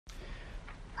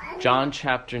John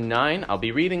chapter 9. I'll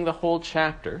be reading the whole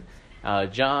chapter.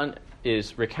 John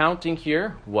is recounting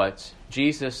here what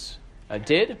Jesus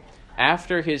did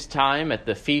after his time at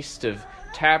the Feast of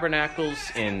Tabernacles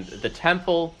in the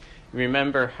temple.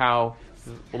 Remember how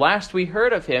last we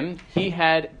heard of him, he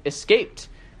had escaped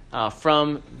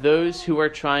from those who were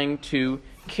trying to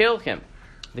kill him.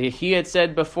 He had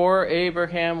said, before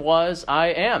Abraham was, I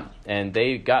am. And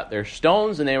they got their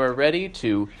stones and they were ready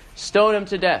to stone him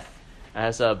to death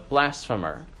as a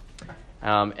blasphemer.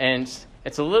 And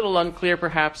it's a little unclear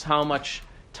perhaps how much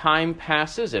time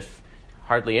passes, if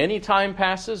hardly any time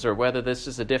passes, or whether this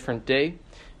is a different day.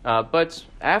 But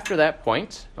after that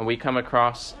point, we come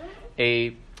across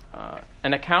an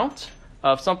account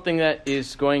of something that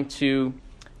is going to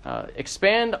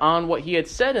expand on what he had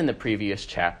said in the previous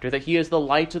chapter, that he is the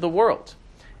light of the world.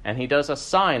 And he does a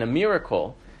sign, a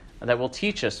miracle, that will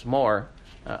teach us more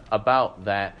about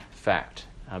that fact,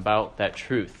 about that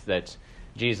truth, that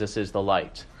Jesus is the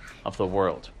light of the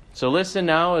world. So listen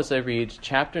now as I read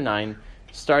chapter 9,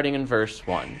 starting in verse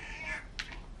 1.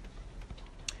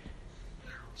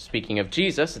 Speaking of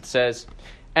Jesus, it says,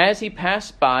 "As he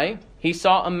passed by, he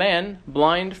saw a man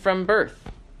blind from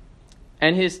birth.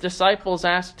 And his disciples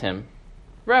asked him,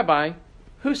 'Rabbi,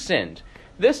 who sinned,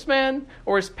 this man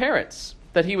or his parents,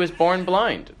 that he was born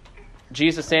blind?'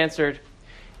 Jesus answered,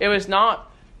 'It was not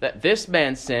that this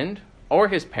man sinned or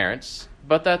his parents,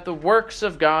 but that the works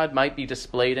of God might be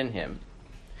displayed in him.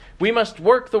 We must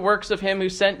work the works of him who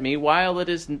sent me while it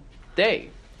is day.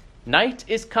 Night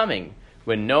is coming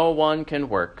when no one can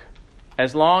work.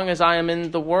 As long as I am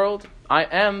in the world, I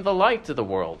am the light of the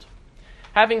world.'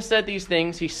 Having said these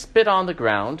things, he spit on the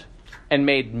ground and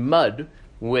made mud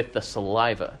with the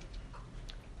saliva.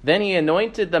 Then he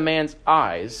anointed the man's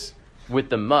eyes with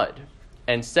the mud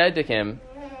and said to him,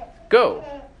 'Go,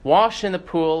 wash in the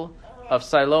pool of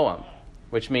Siloam,'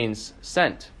 which means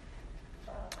sent.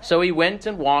 So he went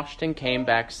and washed and came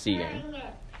back seeing.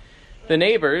 The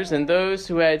neighbors and those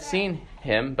who had seen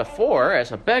him before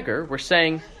as a beggar were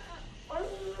saying,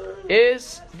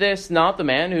 'Is this not the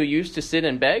man who used to sit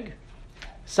and beg?'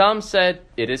 Some said,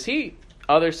 'It is he.'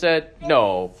 Others said,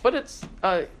 'No,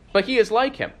 but he is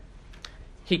like him.'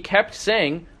 He kept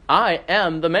saying, 'I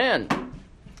am the man.'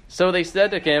 So they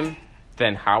said to him,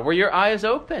 'Then how were your eyes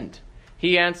opened?'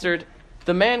 He answered,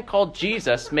 'The man called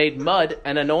Jesus made mud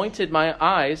and anointed my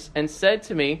eyes and said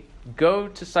to me, "Go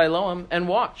to Siloam and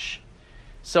wash."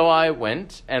 So I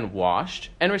went and washed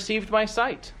and received my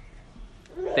sight.'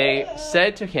 They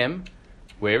said to him,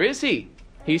 'Where is he?'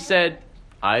 He said,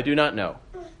 'I do not know.'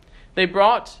 They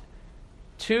brought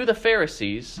to the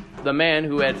Pharisees the man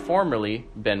who had formerly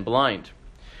been blind.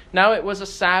 Now it was a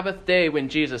Sabbath day when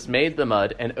Jesus made the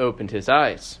mud and opened his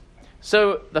eyes.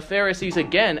 So the Pharisees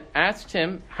again asked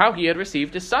him how he had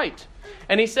received his sight.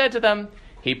 And he said to them,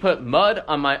 'He put mud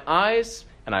on my eyes,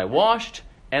 and I washed,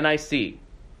 and I see.'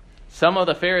 Some of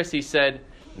the Pharisees said,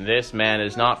 'This man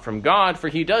is not from God, for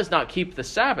he does not keep the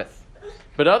Sabbath.'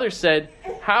 But others said,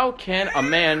 'How can a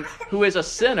man who is a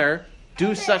sinner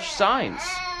do such signs?'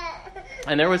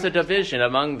 And there was a division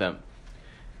among them.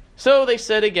 So they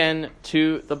said again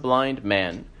to the blind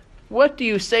man, 'What do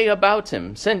you say about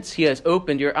him, since he has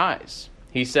opened your eyes?'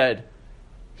 He said,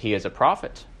 'He is a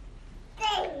prophet.'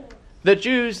 The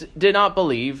Jews did not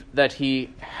believe that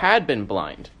he had been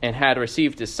blind and had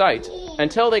received his sight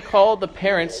until they called the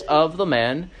parents of the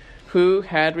man who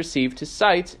had received his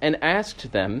sight and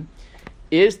asked them,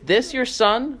 'Is this your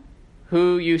son,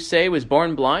 who you say was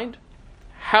born blind?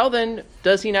 How then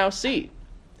does he now see?'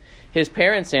 His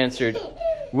parents answered,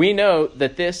 'We know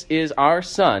that this is our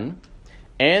son,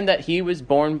 and that he was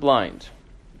born blind.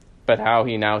 But how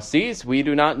he now sees, we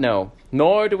do not know,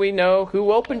 nor do we know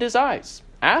who opened his eyes.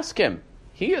 Ask him.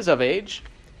 He is of age.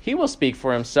 He will speak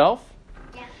for himself.'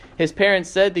 His parents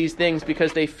said these things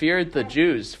because they feared the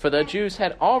Jews, for the Jews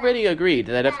had already agreed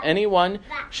that if anyone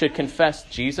should confess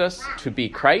Jesus to be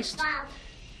Christ,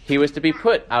 he was to be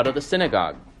put out of the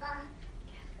synagogue.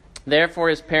 Therefore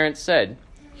his parents said,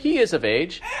 'He is of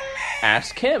age.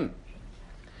 Ask him.'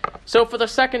 So for the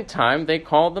second time they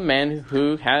called the man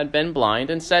who had been blind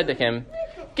and said to him,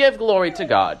 'Give glory to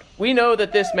God. We know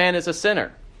that this man is a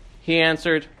sinner.' He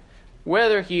answered,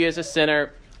 'Whether he is a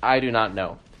sinner, I do not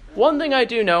know. One thing I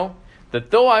do know, that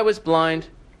though I was blind,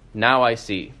 now I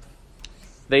see.'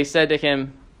 They said to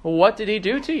him, 'What did he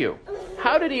do to you?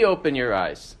 How did he open your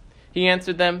eyes?' He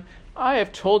answered them, 'I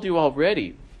have told you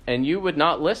already, and you would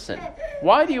not listen.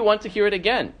 Why do you want to hear it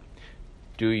again?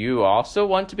 Do you also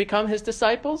want to become his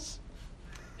disciples?'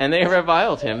 And they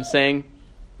reviled him, saying,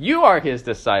 'You are his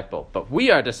disciple, but we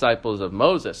are disciples of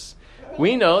Moses.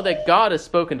 We know that God has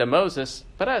spoken to Moses,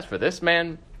 but as for this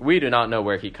man, we do not know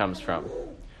where he comes from."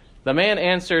 The man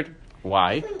answered,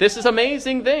 "Why, this is an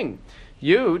amazing thing.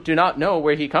 You do not know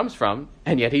where he comes from,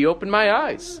 and yet he opened my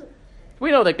eyes.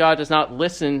 We know that God does not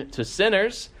listen to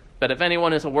sinners, but if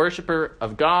anyone is a worshiper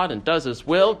of God and does his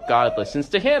will, God listens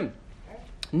to him.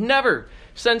 Never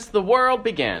since the world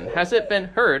began has it been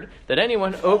heard that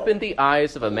anyone opened the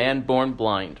eyes of a man born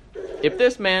blind. If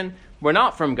this man were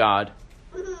not from God,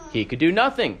 he could do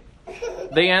nothing."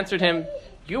 They answered him,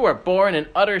 "You are born in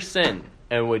utter sin,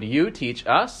 and would you teach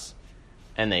us?"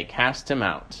 And they cast him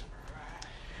out.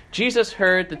 Jesus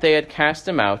heard that they had cast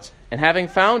him out, and having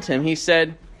found him, he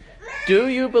said, "Do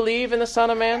you believe in the Son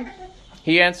of Man?"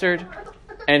 He answered,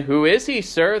 "And who is he,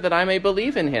 sir, that I may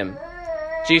believe in him?"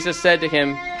 Jesus said to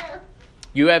him,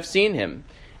 "You have seen him,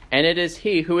 and it is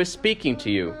he who is speaking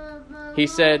to you." He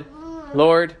said,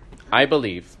 "Lord, I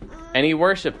believe." And he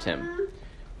worshipped him.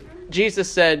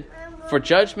 Jesus said, "For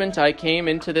judgment I came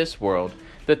into this world,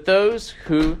 that those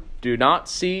who do not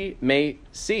see may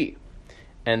see,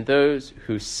 and those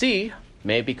who see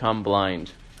may become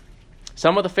blind."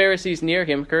 Some of the Pharisees near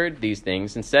him heard these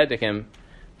things and said to him,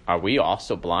 "Are we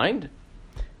also blind?"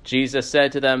 Jesus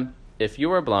said to them, "If you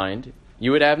were blind,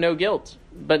 you would have no guilt.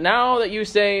 But now that you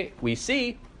say, 'We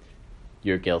see,'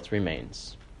 your guilt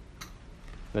remains."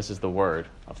 This is the word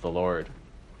of the Lord.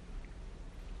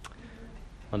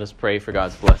 Let us pray for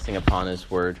God's blessing upon his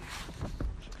word.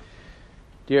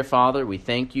 Dear Father, we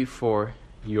thank you for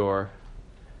your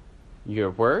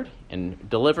word and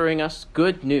delivering us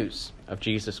good news of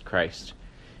Jesus Christ,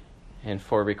 and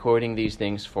for recording these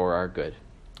things for our good.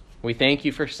 We thank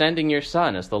you for sending your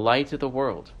Son as the light of the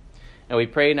world. And we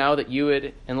pray now that you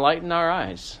would enlighten our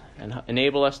eyes and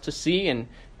enable us to see and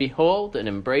behold and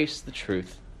embrace the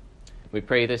truth. We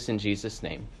pray this in Jesus'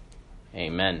 name.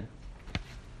 Amen.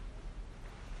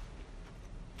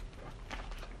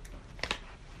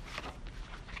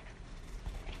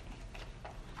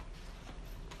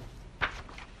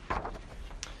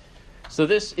 So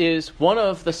this is one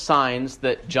of the signs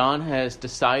that John has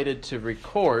decided to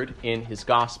record in his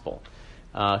gospel.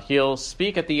 He'll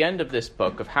speak at the end of this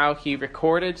book of how he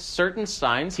recorded certain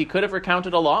signs. He could have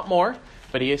recounted a lot more,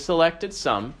 but he has selected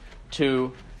some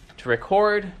to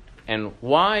record. And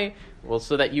why? Well,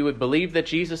 so that you would believe that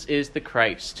Jesus is the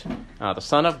Christ, the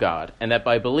Son of God, and that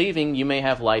by believing you may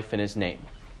have life in his name.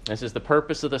 This is the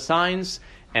purpose of the signs,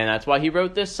 and that's why he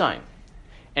wrote this sign.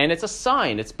 And it's a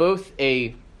sign. It's both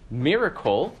a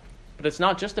miracle, but it's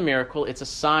not just a miracle. It's a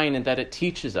sign in that it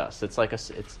teaches us. It's like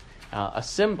a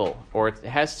symbol, or it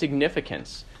has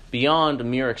significance beyond a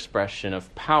mere expression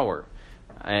of power.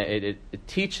 It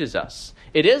teaches us.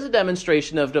 It is a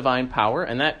demonstration of divine power,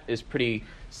 and that is pretty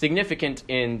significant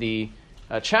in the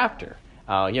chapter.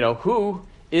 Who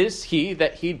is he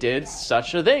that he did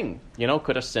such a thing?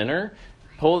 Could a sinner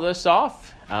pull this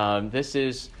off? This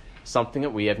is something that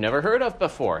we have never heard of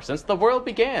before since the world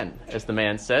began, as the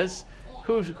man says.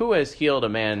 Who has healed a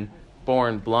man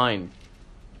born blind?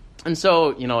 And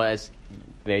so, as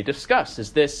they discuss,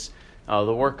 is this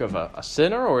the work of a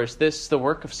sinner, or is this the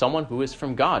work of someone who is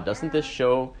from God? Doesn't this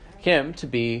show him to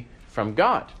be from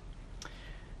God?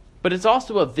 But it's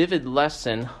also a vivid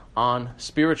lesson on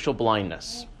spiritual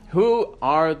blindness. Who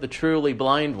are the truly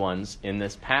blind ones in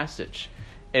this passage?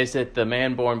 Is it the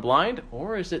man born blind,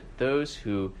 or is it those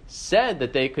who said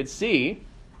that they could see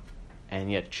and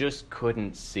yet just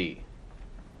couldn't see?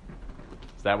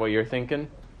 Is that what you're thinking?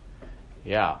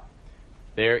 Yeah.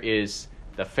 There is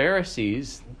the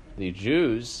Pharisees, the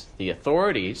Jews, the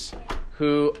authorities,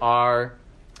 who are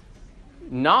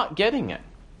not getting it,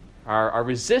 are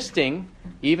resisting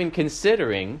even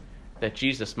considering that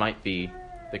Jesus might be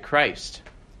the Christ.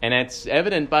 And it's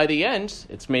evident by the end,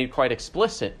 it's made quite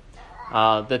explicit,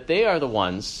 that they are the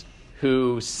ones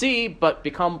who see but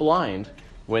become blind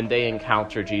when they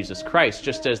encounter Jesus Christ,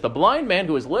 just as the blind man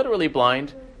who is literally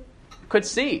blind could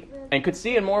see, and could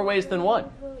see in more ways than one.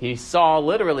 He saw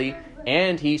literally,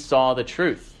 and he saw the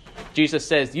truth. Jesus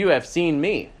says, "You have seen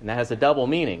me," and that has a double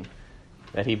meaning,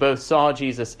 that he both saw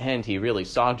Jesus and he really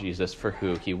saw Jesus for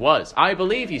who he was. "I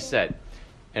believe," he said,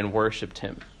 and worshipped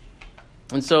him.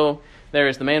 And so there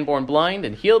is the man born blind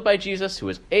and healed by Jesus, who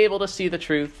was able to see the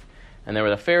truth. And there were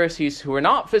the Pharisees who were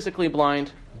not physically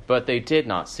blind, but they did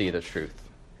not see the truth.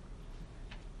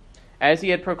 As he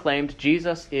had proclaimed,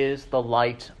 Jesus is the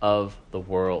light of the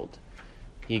world.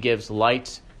 He gives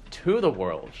light to the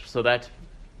world so that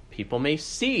people may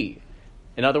see.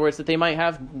 In other words, that they might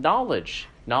have knowledge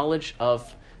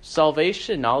of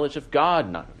salvation, knowledge of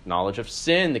God, knowledge of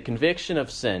sin, the conviction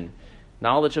of sin,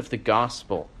 knowledge of the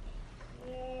gospel.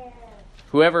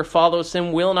 Whoever follows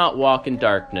him will not walk in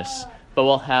darkness, but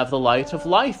will have the light of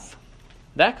life.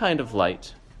 That kind of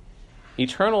light.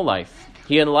 Eternal life.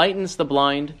 He enlightens the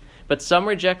blind, but some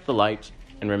reject the light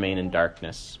and remain in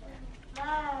darkness.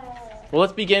 Well,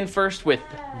 let's begin first with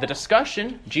the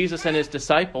discussion, Jesus and his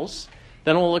disciples.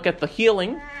 Then we'll look at the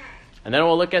healing, and then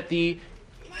we'll look at the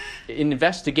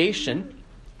investigation,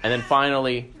 and then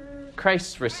finally,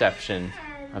 Christ's reception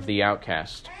of the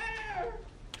outcast.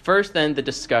 First, then, the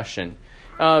discussion.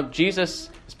 Jesus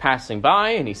is passing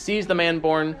by, and he sees the man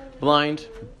born blind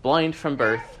from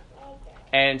birth,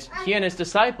 and he and his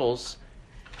disciples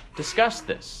discuss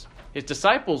this. His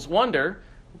disciples wonder,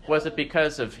 was it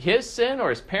because of his sin or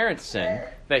his parents' sin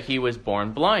that he was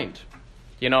born blind?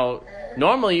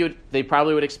 Normally they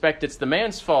probably would expect it's the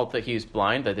man's fault that he's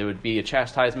blind, that there would be a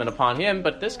chastisement upon him,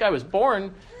 but this guy was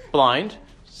born blind,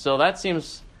 so that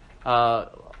seems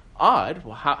odd.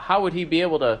 How would he be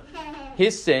able to,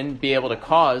 his sin, be able to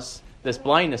cause this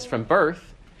blindness from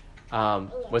birth?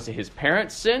 Was it his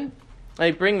parents' sin?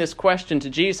 They bring this question to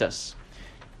Jesus.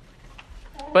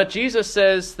 But Jesus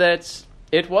says that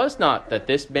it was not that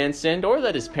this man sinned or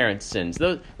that his parents sinned.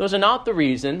 Those are not the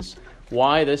reasons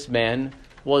why this man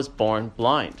was born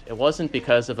blind. It wasn't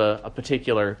because of a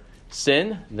particular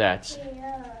sin that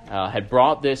had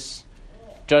brought this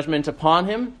judgment upon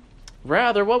him.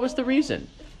 Rather, what was the reason?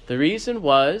 The reason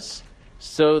was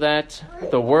so that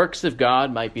the works of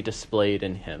God might be displayed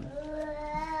in him.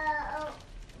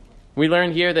 We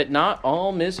learn here that not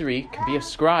all misery can be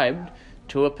ascribed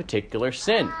to a particular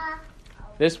sin.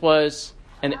 This was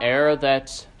an error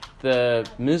that the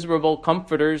miserable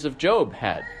comforters of Job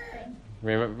had.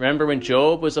 Remember when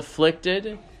Job was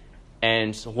afflicted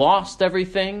and lost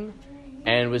everything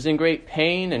and was in great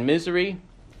pain and misery?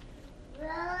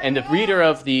 And the reader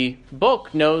of the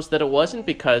book knows that it wasn't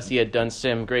because he had done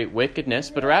some great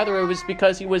wickedness, but rather it was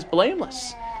because he was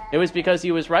blameless. It was because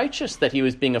he was righteous that he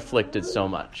was being afflicted so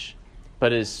much.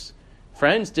 But his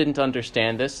friends didn't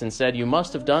understand this and said, "You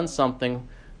must have done something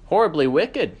horribly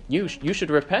wicked. You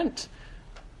should repent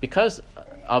because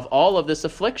of all of this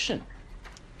affliction."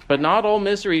 But not all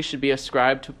misery should be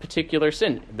ascribed to a particular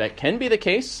sin. That can be the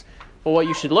case, but what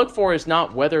you should look for is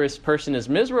not whether this person is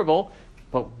miserable,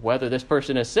 but whether this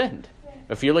person has sinned.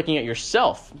 If you're looking at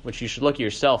yourself, which you should look at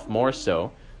yourself more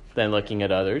so than looking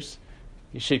at others,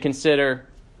 you should consider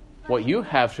what you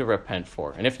have to repent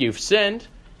for. And if you've sinned,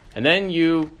 and then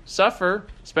you suffer,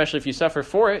 especially if you suffer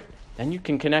for it, then you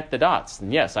can connect the dots.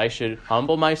 And yes, I should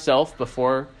humble myself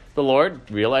before the Lord,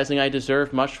 realizing I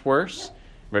deserve much worse,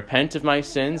 repent of my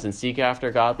sins, and seek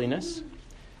after godliness.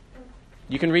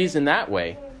 You can reason that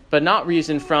way, but not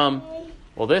reason from,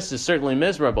 well, this is certainly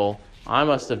miserable. I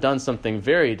must have done something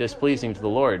very displeasing to the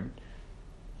Lord,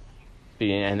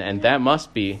 and that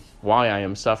must be why I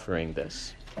am suffering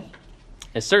this.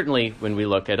 And certainly when we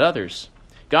look at others,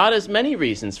 God has many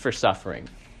reasons for suffering.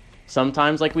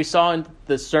 Sometimes, like we saw in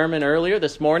the sermon earlier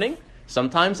this morning,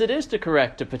 sometimes it is to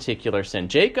correct a particular sin.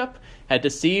 Jacob had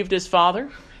deceived his father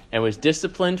and was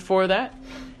disciplined for that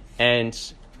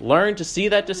and learned to see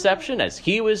that deception as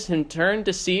he was in turn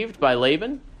deceived by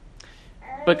Laban.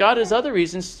 But God has other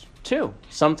reasons too.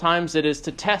 Sometimes it is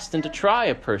to test and to try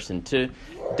a person, to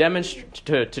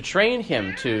demonstrate, to train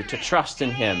him to trust in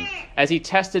him. As he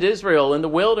tested Israel in the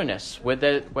wilderness,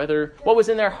 whether what was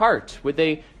in their heart, would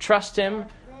they trust him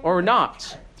or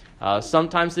not?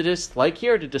 Sometimes it is, like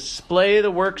here, to display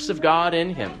the works of God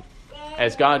in him.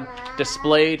 As God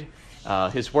displayed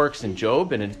his works in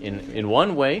Job in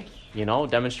one way,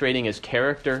 demonstrating his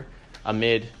character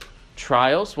amid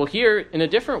trials. Well, here, in a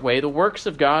different way, the works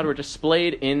of God were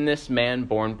displayed in this man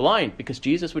born blind, because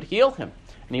Jesus would heal him,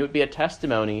 and he would be a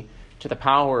testimony to the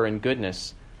power and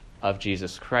goodness of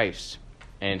Jesus Christ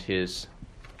and his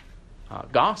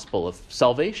gospel of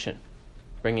salvation,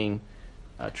 bringing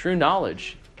true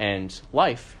knowledge and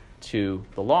life to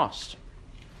the lost.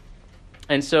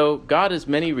 And so God has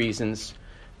many reasons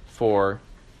for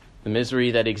the misery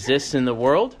that exists in the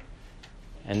world,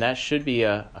 and that should be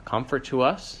a comfort to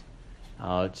us,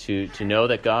 to know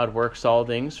that God works all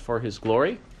things for his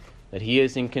glory, that he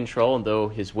is in control, and though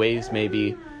his ways may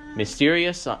be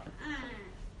mysterious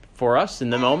for us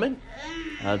in the moment,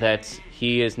 that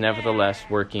he is nevertheless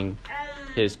working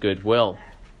his good will.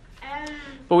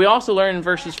 But we also learn in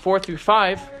verses 4 through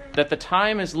 5 that the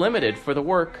time is limited for the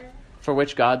work for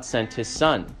which God sent his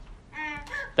Son,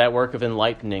 that work of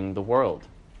enlightening the world.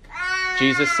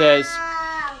 Jesus says,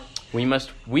 we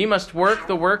must work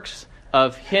the works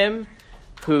of him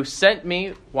who sent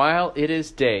me while it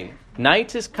is day.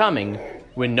 Night is coming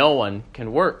when no one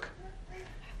can work.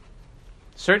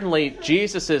 Certainly,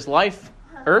 Jesus'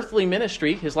 earthly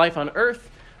ministry, his life on earth,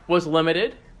 was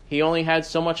limited. he only had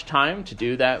so much time to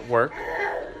do that work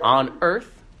on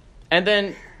earth. And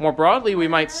then, more broadly, we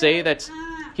might say that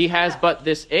he has but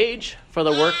this age for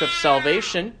the work of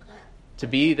salvation, to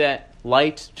be that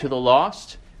light to the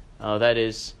lost. That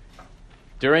is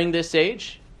during this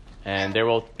age. And there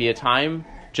will be a time,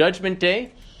 Judgment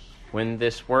Day, when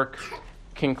this work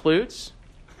concludes.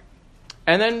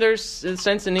 And then there's a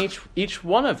sense in each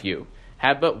one of you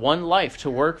have but one life to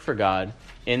work for God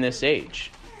in this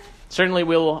age. Certainly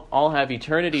we'll all have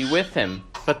eternity with him,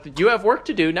 but you have work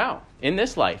to do now, in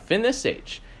this life, in this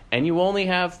age. And you only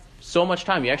have so much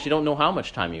time. You actually don't know how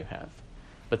much time you have.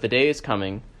 But the day is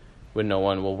coming when no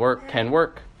one can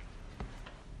work.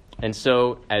 And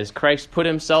so, as Christ put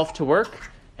himself to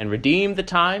work and redeemed the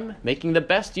time, making the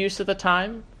best use of the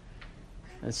time,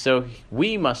 and so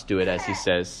we must do it, as he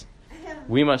says.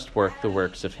 We must work the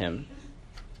works of him.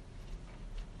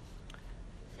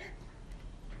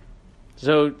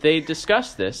 So they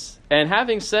discuss this, and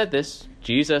having said this,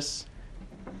 Jesus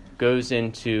goes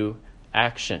into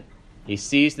action. He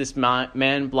sees this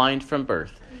man blind from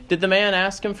birth. Did the man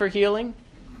ask him for healing?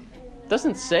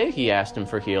 Doesn't say he asked him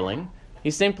for healing. He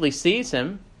simply sees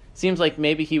him. Seems like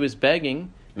maybe he was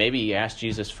begging. Maybe he asked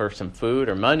Jesus for some food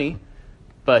or money.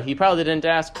 But he probably didn't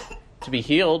ask to be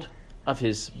healed of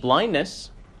his blindness.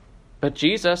 But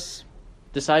Jesus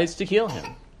decides to heal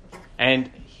him. And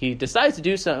he decides to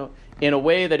do so in a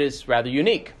way that is rather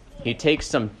unique. He takes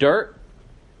some dirt.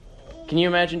 Can you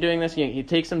imagine doing this? He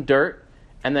takes some dirt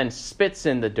and then spits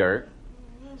in the dirt.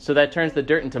 So that turns the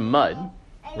dirt into mud,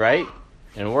 right?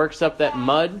 And works up that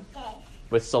mud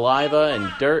with saliva and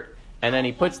dirt, and then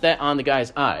he puts that on the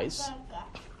guy's eyes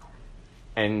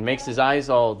and makes his eyes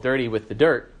all dirty with the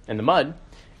dirt and the mud,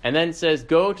 and then says,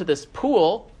 go to this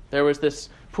pool. There was this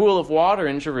pool of water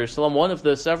in Jerusalem, one of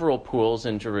the several pools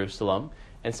in Jerusalem,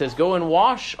 and says, go and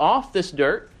wash off this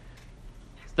dirt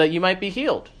so that you might be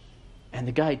healed. And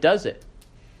the guy does it.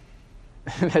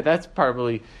 That's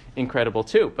probably incredible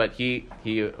too, but he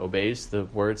obeys the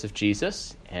words of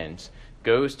Jesus and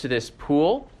goes to this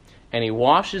pool, and he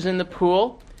washes in the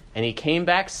pool, and he came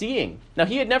back seeing. Now,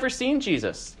 he had never seen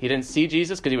Jesus. He didn't see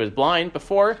Jesus because he was blind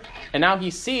before, and now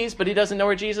he sees, but he doesn't know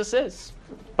where Jesus is.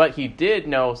 But he did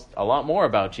know a lot more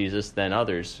about Jesus than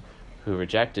others who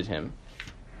rejected him.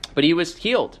 But he was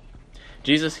healed.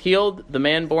 Jesus healed the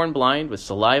man born blind with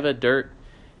saliva, dirt,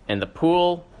 and the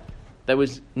pool that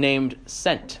was named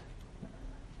Sent.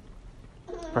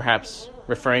 Perhaps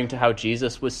referring to how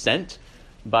Jesus was sent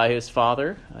by his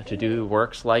Father to do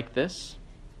works like this.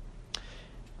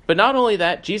 But not only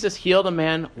that, Jesus healed a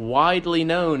man widely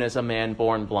known as a man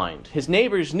born blind. His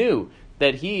neighbors knew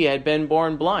that he had been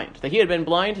born blind, that he had been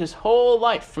blind his whole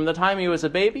life, from the time he was a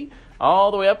baby all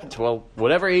the way up to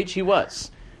whatever age he was,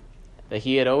 that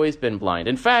he had always been blind.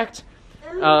 In fact,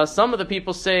 some of the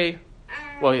people say,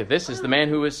 well, this is the man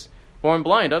who was born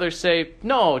blind. Others say,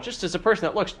 no, just as a person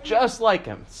that looks just like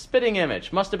him, spitting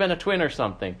image, must have been a twin or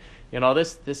something.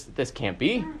 This can't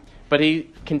be. But he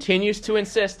continues to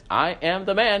insist, I am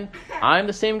the man. I'm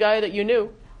the same guy that you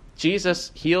knew.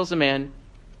 Jesus heals a man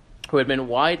who had been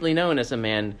widely known as a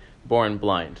man born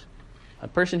blind, a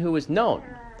person who was known.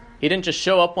 He didn't just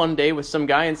show up one day with some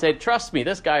guy and say, trust me,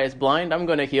 this guy is blind, I'm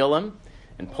going to heal him,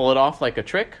 and pull it off like a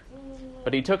trick.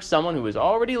 But he took someone who was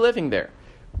already living there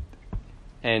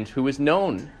and who was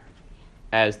known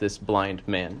as this blind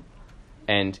man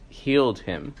and healed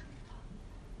him.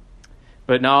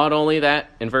 But not only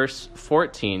that, in verse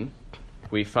 14,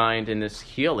 we find in this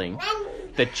healing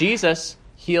that Jesus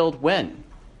healed when?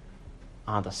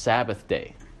 On the Sabbath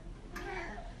day.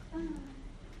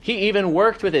 He even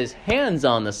worked with his hands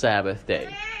on the Sabbath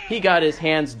day. He got his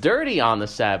hands dirty on the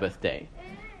Sabbath day.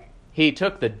 He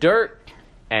took the dirt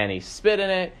and he spit in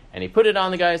it and he put it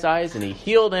on the guy's eyes and he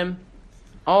healed him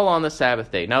all on the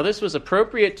Sabbath day. Now this was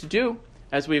appropriate to do,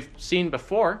 as we've seen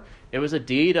before. It was a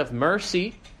deed of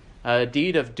mercy, a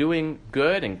deed of doing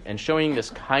good and showing this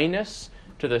kindness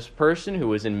to this person who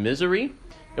was in misery.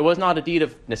 It was not a deed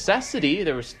of necessity.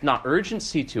 There was not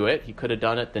urgency to it. He could have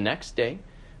done it the next day.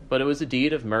 But it was a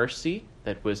deed of mercy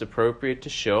that was appropriate to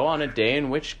show on a day in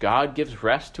which God gives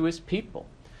rest to his people.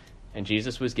 And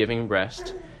Jesus was giving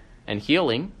rest and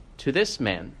healing to this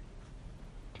man.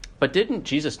 But didn't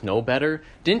Jesus know better?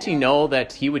 Didn't he know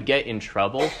that he would get in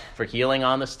trouble for healing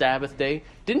on the Sabbath day?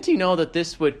 Didn't he know that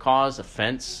this would cause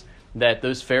offense, that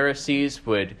those Pharisees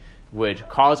would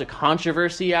cause a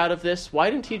controversy out of this? Why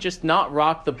didn't he just not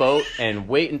rock the boat and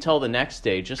wait until the next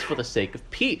day just for the sake of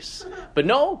peace? But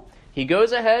no, he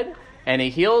goes ahead and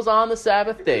he heals on the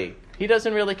Sabbath day. He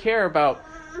doesn't really care about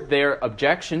their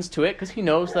objections to it because he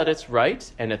knows that it's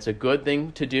right and it's a good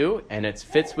thing to do and it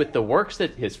fits with the works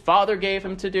that his Father gave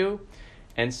him to do.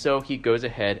 And so he goes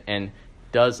ahead and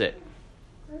does it.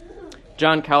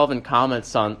 John Calvin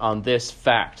comments on this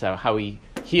fact, how he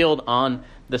healed on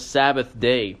the Sabbath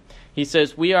day. He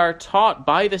says, "We are taught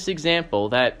by this example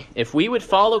that if we would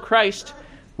follow Christ,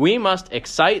 we must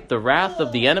excite the wrath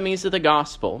of the enemies of the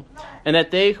gospel, and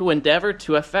that they who endeavor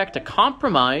to effect a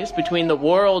compromise between the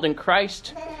world and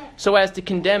Christ, so as to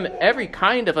condemn every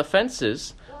kind of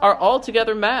offenses, are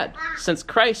altogether mad, since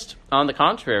Christ, on the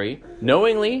contrary,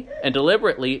 knowingly and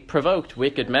deliberately provoked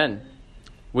wicked men.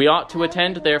 We ought to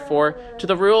attend, therefore, to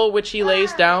the rule which he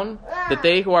lays down, that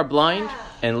they who are blind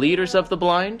and leaders of the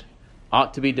blind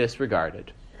ought to be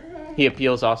disregarded." He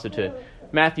appeals also to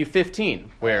Matthew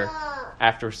 15, where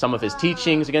after some of his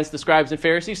teachings against the scribes and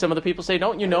Pharisees, some of the people say,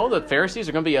 "Don't you know the Pharisees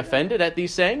are going to be offended at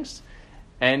these sayings?"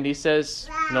 And he says,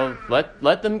 "No,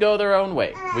 let them go their own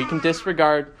way. We can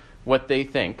disregard what they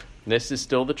think. This is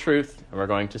still the truth, and we're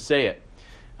going to say it."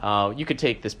 You could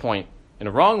take this point in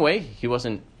a wrong way. He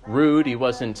wasn't rude. He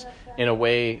wasn't, in a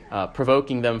way,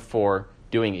 provoking them for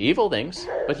doing evil things,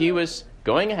 but he was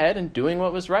going ahead and doing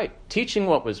what was right, teaching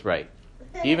what was right,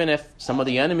 even if some of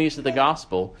the enemies of the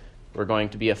gospel were going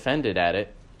to be offended at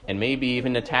it and maybe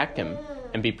even attack him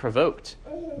and be provoked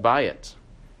by it.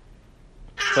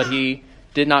 But he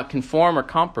did not conform or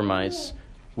compromise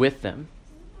with them.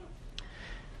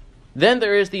 Then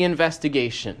there is the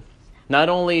investigation. Not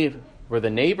only were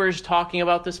the neighbors talking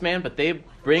about this man, but they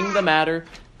bring the matter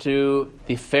to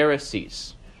the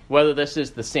Pharisees. Whether this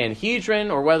is the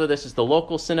Sanhedrin or whether this is the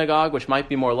local synagogue, which might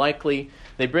be more likely,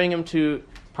 they bring him to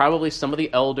probably some of the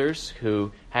elders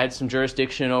who had some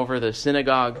jurisdiction over the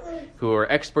synagogue, who are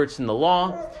experts in the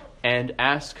law, and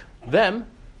ask them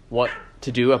what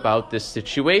to do about this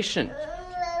situation.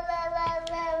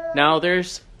 Now,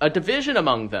 there's a division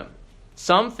among them.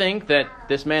 Some think that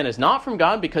this man is not from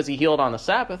God because he healed on the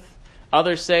Sabbath.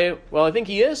 Others say, well, I think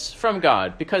he is from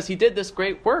God because he did this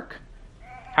great work.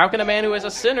 How can a man who is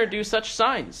a sinner do such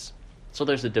signs? So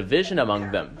there's a division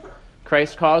among them.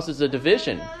 Christ causes a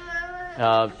division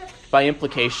by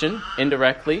implication,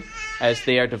 indirectly, as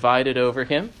they are divided over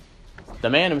him. The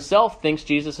man himself thinks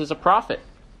Jesus is a prophet.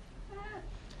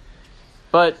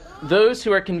 But those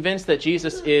who are convinced that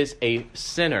Jesus is a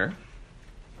sinner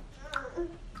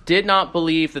did not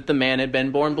believe that the man had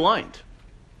been born blind.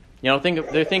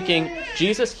 They're thinking,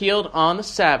 Jesus healed on the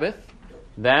Sabbath.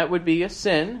 That would be a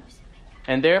sin.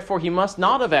 And therefore, he must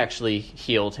not have actually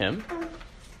healed him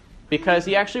because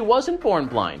he actually wasn't born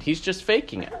blind. He's just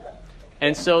faking it.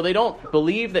 And so they don't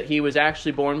believe that he was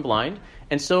actually born blind.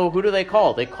 And so who do they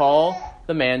call? They call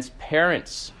the man's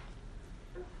parents.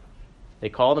 They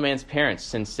call the man's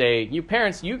parents and say, you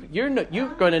parents, you're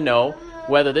going to know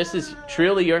whether this is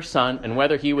truly your son and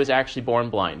whether he was actually born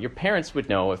blind. Your parents would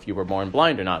know if you were born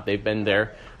blind or not. They've been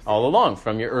there all along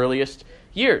from your earliest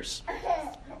years.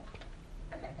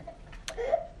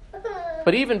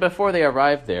 But even before they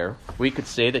arrived there, we could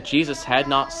say that Jesus had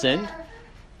not sinned,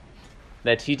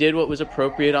 that he did what was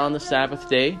appropriate on the Sabbath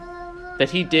day, that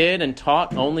he did and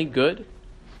taught only good,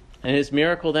 and his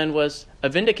miracle then was a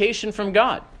vindication from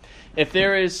God. If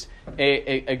there is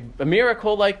a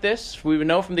miracle like this, we would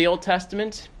know from the Old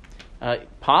Testament,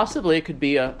 possibly it could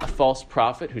be a false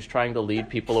prophet who's trying to lead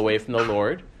people away from the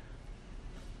Lord.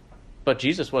 But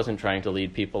Jesus wasn't trying to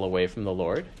lead people away from the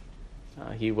Lord.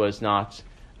 He was not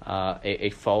a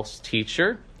false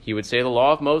teacher. He would say the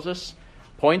law of Moses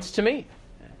points to me,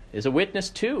 is a witness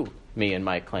to me and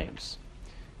my claims.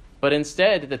 But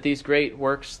instead, that these great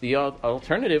works, the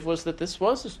alternative was that this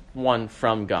was one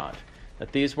from God,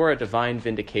 that these were a divine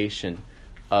vindication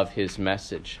of his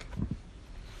message.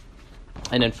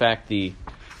 And in fact, the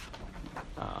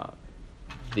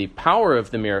power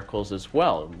of the miracles as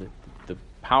well, the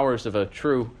powers of a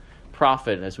true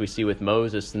prophet, as we see with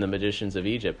Moses and the magicians of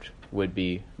Egypt, would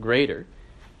be greater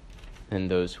than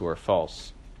those who are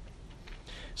false.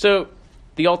 So,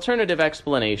 the alternative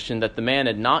explanation that the man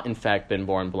had not in fact been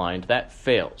born blind, that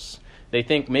fails. They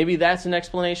think maybe that's an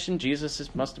explanation.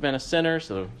 Jesus must have been a sinner,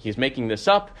 so he's making this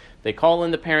up. They call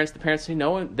in the parents. The parents say,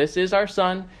 no, this is our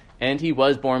son, and he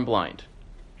was born blind.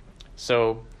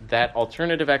 So that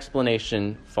alternative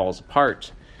explanation falls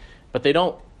apart. But they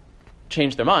don't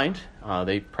change their mind.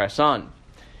 They press on.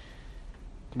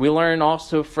 We learn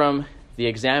also from the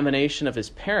examination of his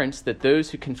parents that those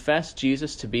who confess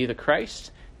Jesus to be the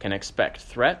Christ can expect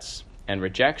threats and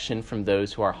rejection from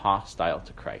those who are hostile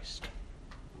to Christ.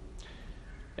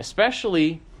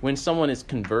 Especially when someone is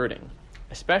converting.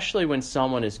 Especially when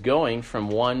someone is going from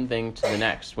one thing to the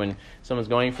next. When someone's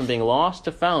going from being lost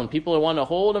to found. People want to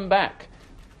hold them back.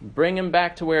 bring him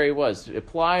back to where he was,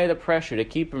 apply the pressure to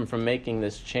keep him from making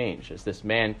this change, as this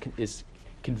man is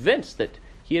convinced that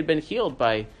he had been healed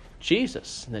by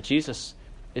Jesus, and that Jesus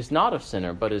is not a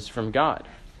sinner, but is from God.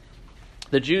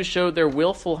 The Jews showed their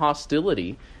willful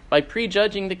hostility by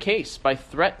prejudging the case, by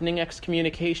threatening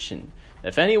excommunication.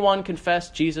 If anyone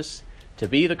confessed Jesus to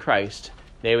be the Christ,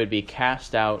 they would be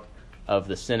cast out of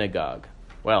the synagogue.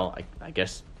 Well, I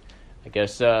guess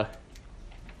they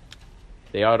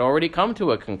had already come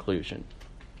to a conclusion.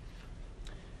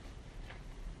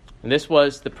 And this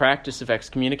was the practice of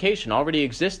excommunication. Already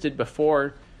existed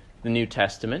before the New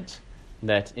Testament,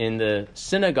 that in the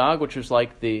synagogue, which was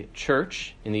like the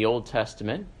church in the Old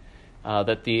Testament,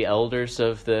 that the elders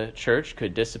of the church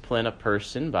could discipline a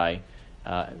person by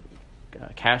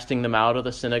casting them out of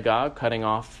the synagogue, cutting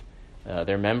off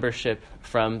their membership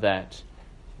from that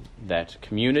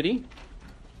community.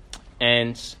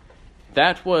 And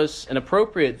that was an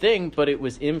appropriate thing, but it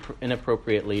was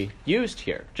inappropriately used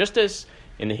here. Just as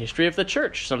in the history of the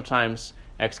church, sometimes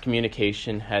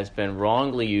excommunication has been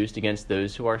wrongly used against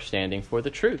those who are standing for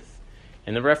the truth.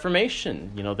 In the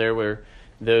Reformation, there were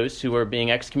those who were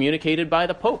being excommunicated by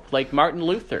the Pope, like Martin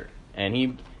Luther,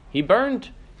 and he burned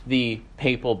the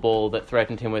papal bull that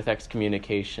threatened him with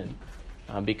excommunication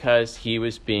because he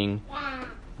was being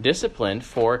disciplined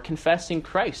for confessing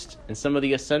Christ and some of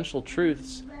the essential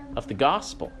truths of the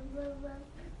gospel.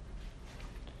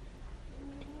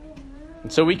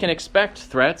 And so we can expect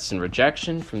threats and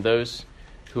rejection from those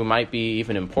who might be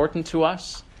even important to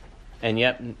us, and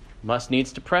yet must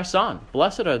needs to press on.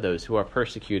 Blessed are those who are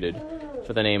persecuted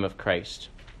for the name of Christ.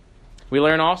 We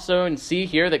learn also and see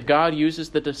here that God uses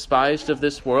the despised of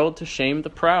this world to shame the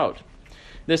proud.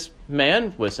 This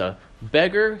man was a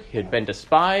beggar. He had been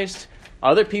despised.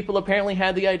 Other people apparently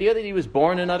had the idea that he was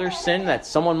born in utter sin, that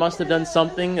someone must have done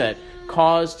something that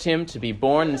caused him to be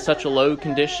born in such a low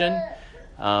condition,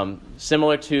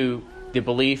 similar to the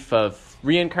belief of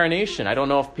reincarnation. I don't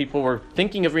know if people were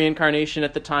thinking of reincarnation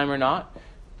at the time or not.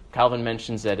 Calvin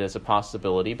mentions that as a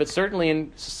possibility, but certainly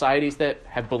in societies that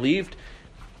have believed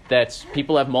that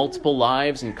people have multiple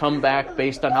lives and come back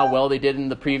based on how well they did in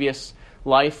the previous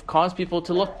life, cause people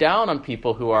to look down on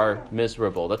people who are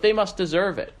miserable, that they must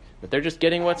deserve it, that they're just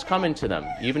getting what's coming to them,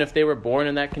 even if they were born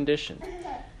in that condition.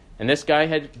 And this guy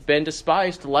had been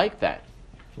despised like that,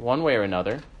 one way or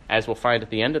another, as we'll find at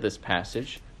the end of this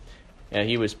passage.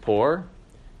 He was poor,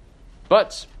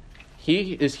 but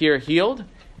he is here healed,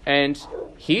 and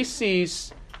he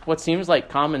sees what seems like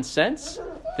common sense.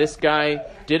 This guy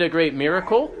did a great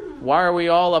miracle. Why are we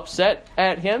all upset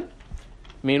at him?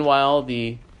 Meanwhile,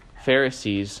 the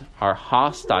Pharisees are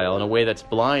hostile in a way that's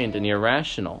blind and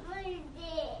irrational.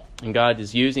 And God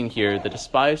is using here the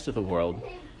despised of the world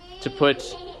to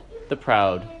put the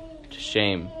proud to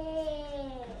shame.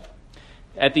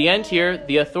 At the end here,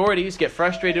 the authorities get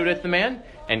frustrated with the man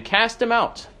and cast him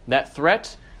out. That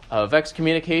threat of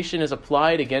excommunication is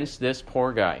applied against this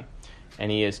poor guy, and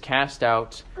he is cast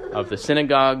out of the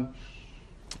synagogue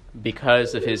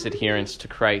because of his adherence to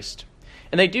Christ.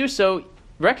 And they do so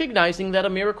recognizing that a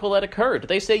miracle had occurred.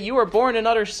 They say, "You were born in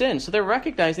utter sin." So they're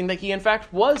recognizing that he in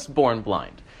fact was born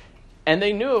blind. And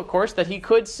they knew, of course, that he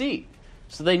could see.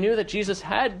 So they knew that Jesus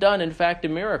had done, in fact, a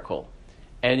miracle.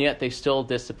 And yet they still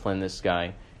discipline this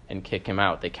guy and kick him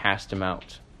out. They cast him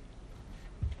out.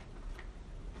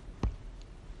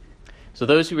 So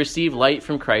those who receive light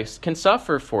from Christ can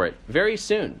suffer for it very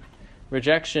soon.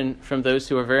 Rejection from those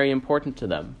who are very important to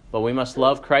them. But we must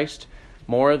love Christ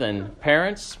more than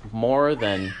parents, more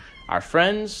than our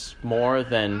friends, more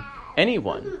than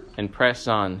anyone, and press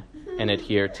on and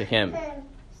adhere to him.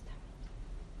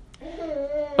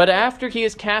 But after he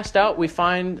is cast out, we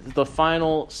find the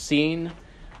final scene,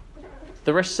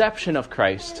 the reception of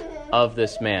Christ of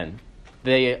this man.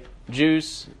 The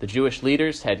Jews, the Jewish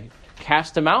leaders, had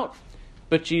cast him out,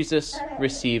 but Jesus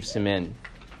receives him in.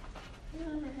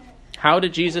 How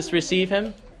did Jesus receive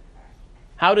him?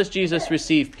 How does Jesus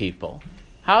receive people?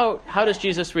 How does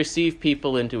Jesus receive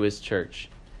people into his church?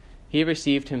 He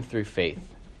received him through faith.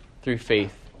 Through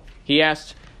faith. He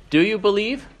asked, "Do you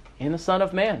believe in the Son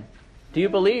of Man? Do you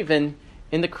believe in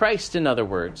the Christ," in other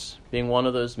words, being one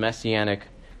of those messianic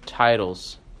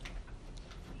titles?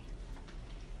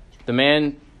 The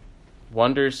man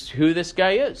wonders who this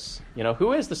guy is.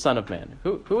 Who is the Son of Man?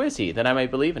 Who is he, that I may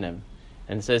believe in him?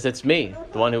 And says, "It's me,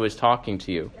 the one who is talking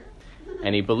to you."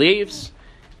 And he believes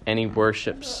and he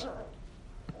worships.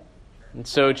 And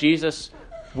so Jesus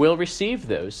will receive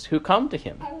those who come to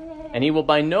him. And he will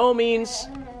by no means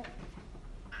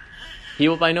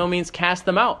cast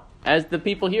them out. As the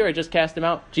people here had just cast him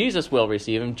out, Jesus will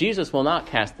receive him. Jesus will not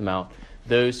cast them out,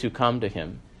 those who come to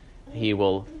him. He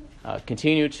will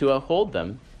continue to uphold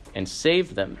them and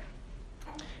save them.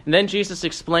 And then Jesus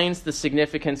explains the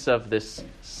significance of this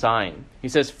sign. He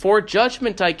says, "For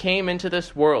judgment I came into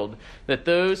this world, that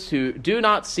those who do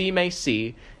not see may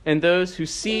see, and those who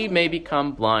see may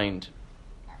become blind."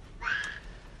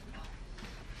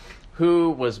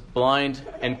 Who was blind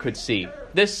and could see?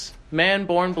 This man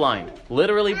born blind,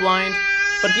 literally blind,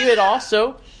 but he had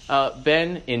also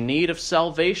been in need of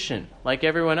salvation like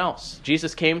everyone else.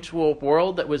 Jesus came to a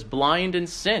world that was blind in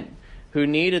sin, who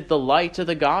needed the light of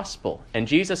the gospel. And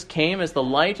Jesus came as the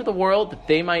light of the world that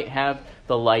they might have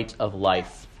the light of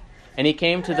life. And he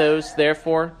came to those,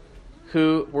 therefore,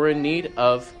 who were in need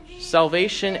of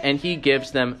salvation, and he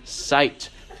gives them sight.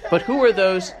 But who are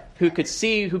those who could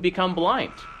see who become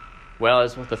blind? Well,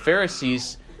 as the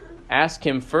Pharisees ask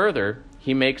him further,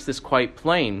 he makes this quite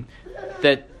plain,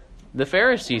 that the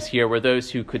Pharisees here were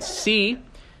those who could see,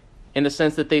 in the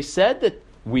sense that they said that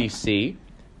we see,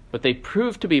 but they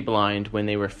proved to be blind when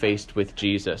they were faced with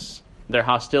Jesus. Their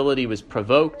hostility was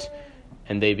provoked,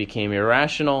 and they became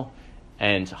irrational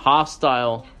and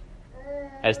hostile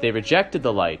as they rejected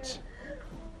the light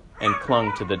and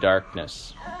clung to the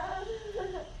darkness.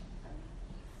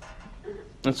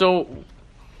 And so,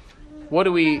 what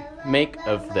do we make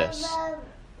of this?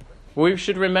 We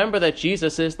should remember that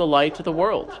Jesus is the light of the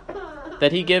world,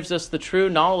 that he gives us the true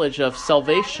knowledge of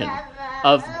salvation,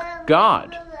 of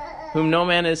God, whom no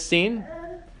man has seen,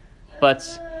 but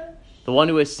the one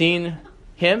who has seen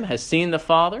him has seen the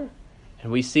Father,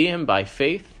 and we see him by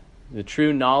faith, the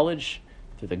true knowledge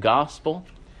through the gospel,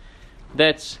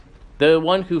 that the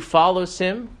one who follows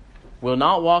him will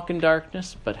not walk in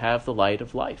darkness, but have the light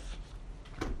of life.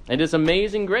 It is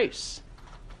amazing grace,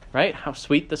 right? How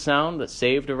sweet the sound that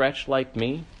saved a wretch like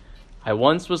me. I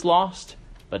once was lost,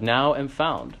 but now am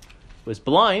found. Was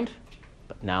blind,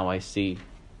 but now I see.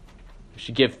 We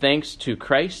should give thanks to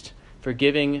Christ for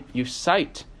giving you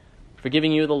sight, for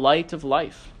giving you the light of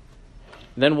life.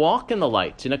 Then walk in the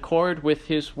light in accord with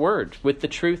his word, with the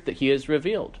truth that he has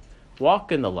revealed.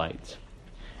 Walk in the light.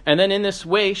 And then in this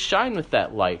way, shine with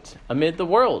that light amid the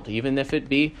world, even if it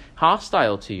be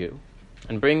hostile to you,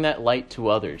 and bring that light to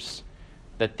others,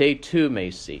 that they too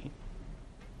may see.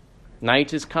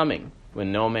 Night is coming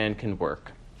when no man can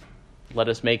work. Let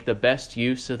us make the best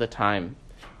use of the time,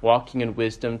 walking in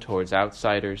wisdom towards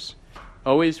outsiders,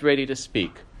 always ready to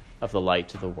speak of the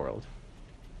light of the world.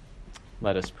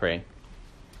 Let us pray.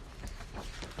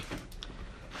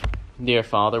 Dear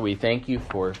Father, we thank you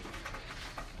for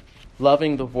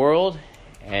loving the world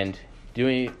and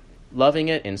loving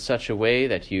it in such a way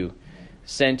that you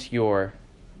sent your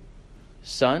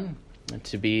Son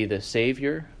to be the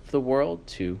Savior of the world,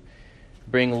 to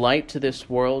bring light to this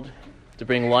world, to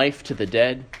bring life to the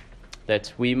dead,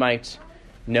 that we might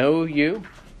know you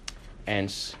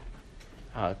and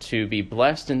to be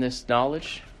blessed in this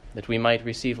knowledge, that we might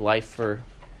receive life for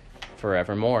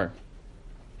forevermore.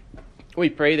 We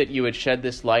pray that you would shed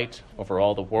this light over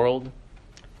all the world,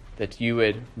 that you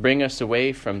would bring us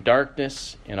away from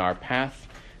darkness in our path,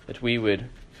 that we would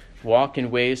walk in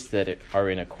ways that are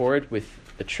in accord with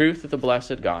the truth of the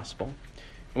blessed gospel.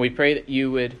 And we pray that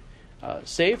you would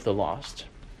save the lost,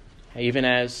 even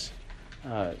as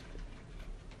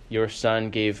your Son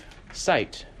gave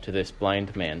sight to this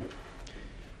blind man.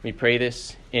 We pray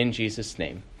this in Jesus'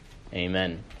 name.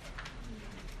 Amen.